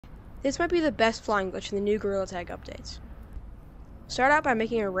This might be the best flying glitch in the new Gorilla Tag updates. Start out by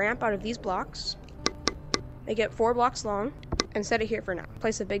making a ramp out of these blocks. Make it 4 blocks long, and set it here for now.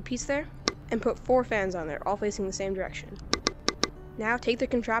 Place a big piece there, and put 4 fans on there, all facing the same direction. Now take the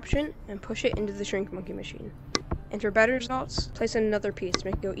contraption and push it into the Shrink Monkey machine. And for better results, place in another piece to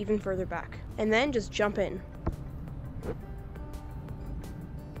make it go even further back. And then just jump in.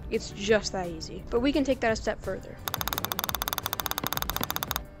 It's just that easy. But we can take that a step further.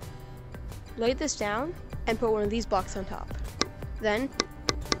 Lay this down and put one of these blocks on top. Then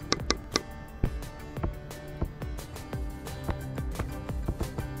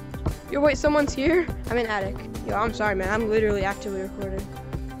yo, wait, someone's here? I'm in attic. Yo, I'm sorry, man. I'm literally actively recording.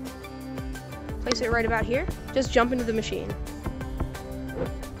 Place it right about here. Just jump into the machine.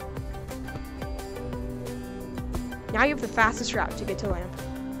 Now you have the fastest route to get to Lamp.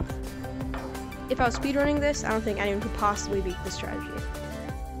 If I was speedrunning this, I don't think anyone could possibly beat this strategy.